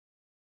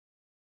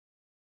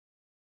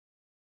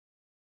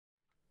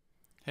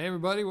Hey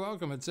everybody,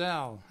 welcome. It's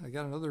Al. I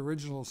got another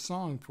original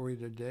song for you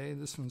today.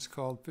 This one's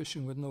called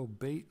Fishing with No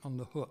Bait on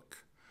the Hook.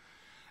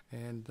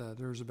 And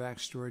there's a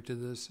backstory to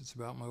this. It's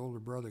about my older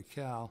brother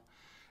Cal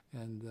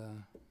and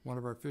one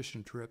of our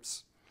fishing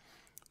trips.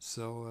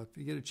 So if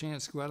you get a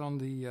chance, go out on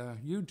the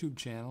YouTube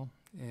channel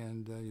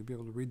and you'll be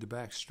able to read the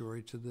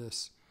backstory to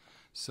this.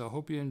 So I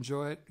hope you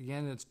enjoy it.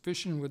 Again, it's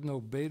Fishing with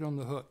No Bait on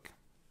the Hook.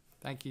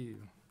 Thank you.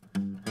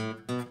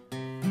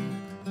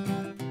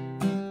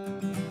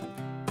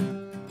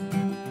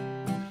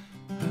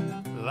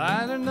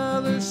 Light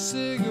another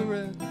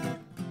cigarette,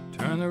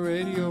 turn the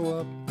radio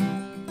up,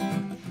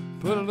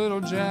 put a little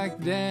Jack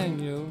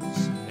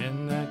Daniels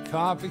in that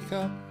coffee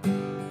cup,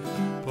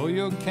 pull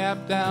your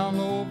cap down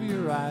over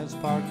your eyes,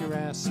 park your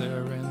ass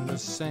there in the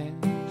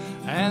sand,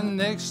 and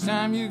next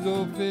time you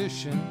go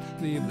fishing,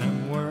 leave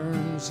them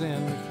worms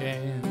in the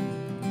can.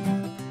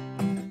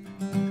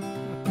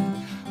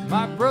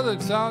 My brother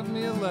taught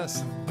me a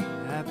lesson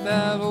at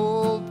that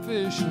old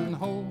fishing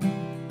hole,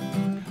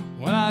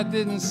 when I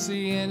didn't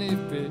see any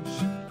fish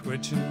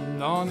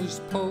twitching on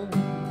his pole.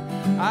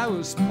 I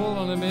was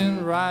pulling them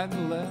in right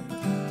and left,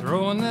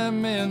 throwing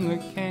them in the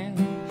can.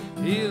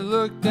 He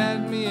looked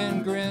at me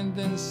and grinned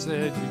and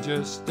said, "You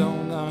just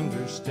don't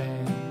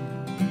understand."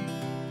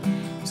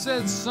 He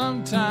said,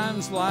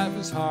 "Sometimes life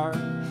is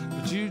hard,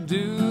 but you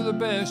do the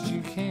best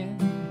you can.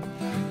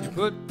 You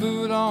put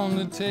food on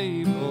the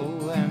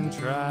table and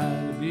try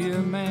to be a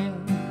man.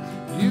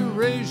 You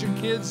raise your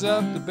kids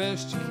up the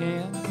best you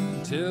can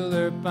until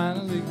they're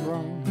finally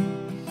grown.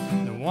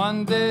 And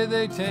one day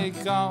they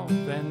take off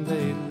and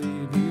they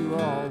leave you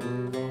all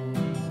alone."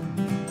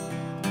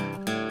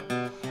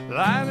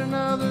 Light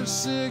another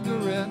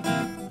cigarette,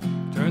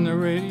 turn the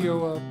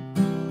radio up,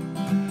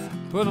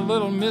 put a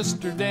little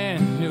Mr.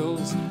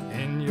 Daniels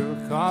in your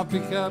coffee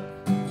cup,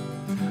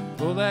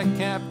 pull that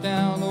cap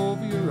down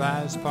over your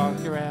eyes, park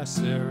your ass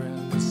there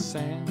in the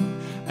sand,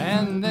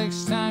 and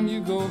next time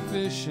you go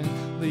fishing,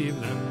 leave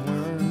them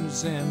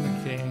worms in the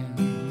can.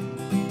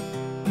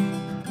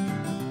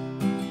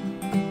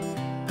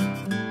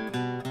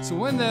 So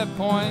when that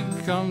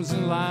point comes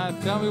in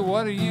life, tell me,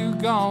 what are you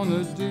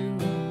gonna do?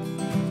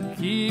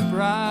 Keep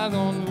right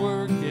on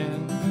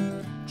working,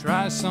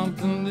 try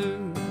something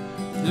new.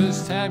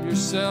 Just have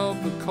yourself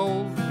a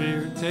cold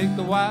beer, take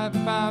the wife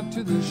out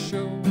to the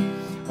show,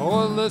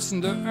 or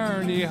listen to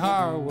Ernie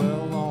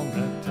Harwell on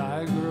that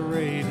Tiger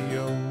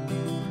radio.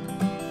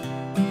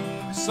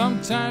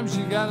 Sometimes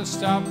you gotta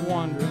stop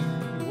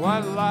wondering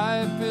what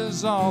life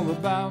is all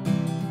about.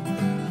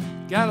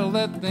 Gotta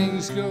let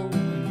things go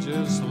and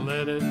just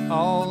let it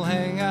all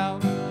hang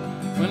out.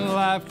 When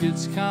life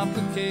gets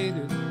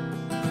complicated,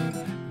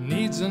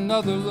 needs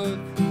another look,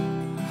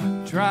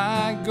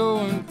 try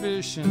going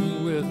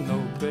fishing with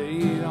no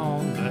bait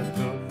on that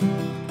hook.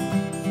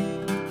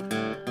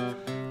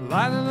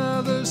 Light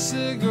another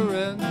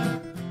cigarette,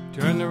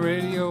 turn the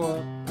radio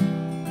up,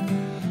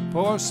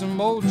 pour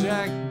some old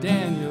Jack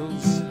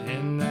Daniels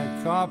in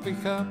that coffee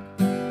cup,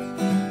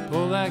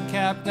 pull that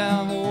cap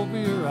down over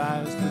your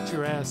eyes, put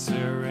your ass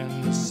there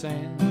in the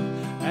sand,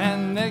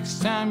 and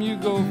next time you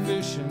go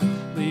fishing,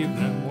 leave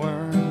them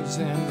worms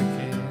in the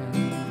can.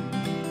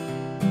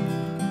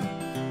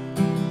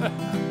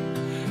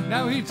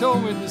 Now he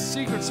told me the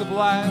secrets of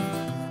life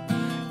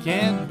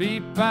can't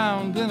be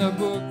found in a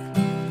book,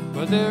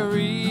 but they're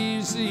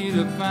easy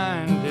to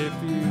find if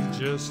you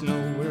just know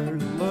where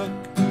to look.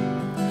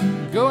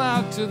 Go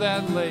out to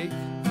that lake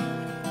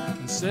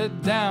and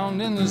sit down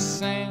in the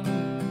sand,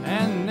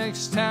 and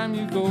next time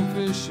you go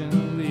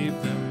fishing, leave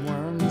them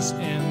worms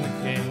in the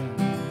can.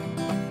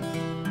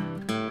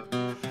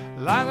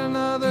 Light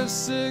another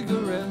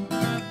cigarette,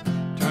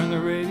 turn the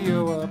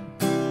radio up,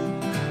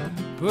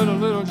 put a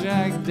little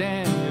Jack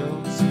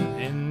Daniels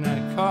in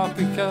that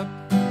coffee cup,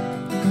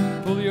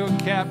 pull your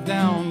cap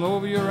down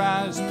over your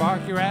eyes,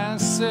 park your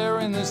ass there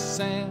in the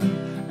sand,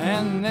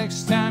 and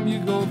next time you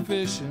go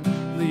fishing,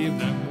 leave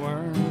them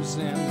worms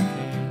in the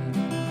can.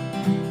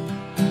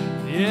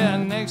 Yeah,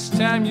 next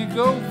time you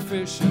go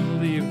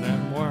fishing, leave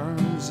them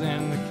worms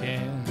in the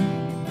can.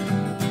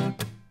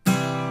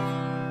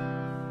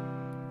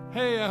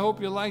 Hey, I hope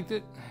you liked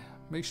it.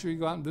 Make sure you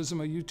go out and visit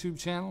my YouTube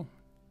channel.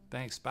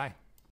 Thanks, bye.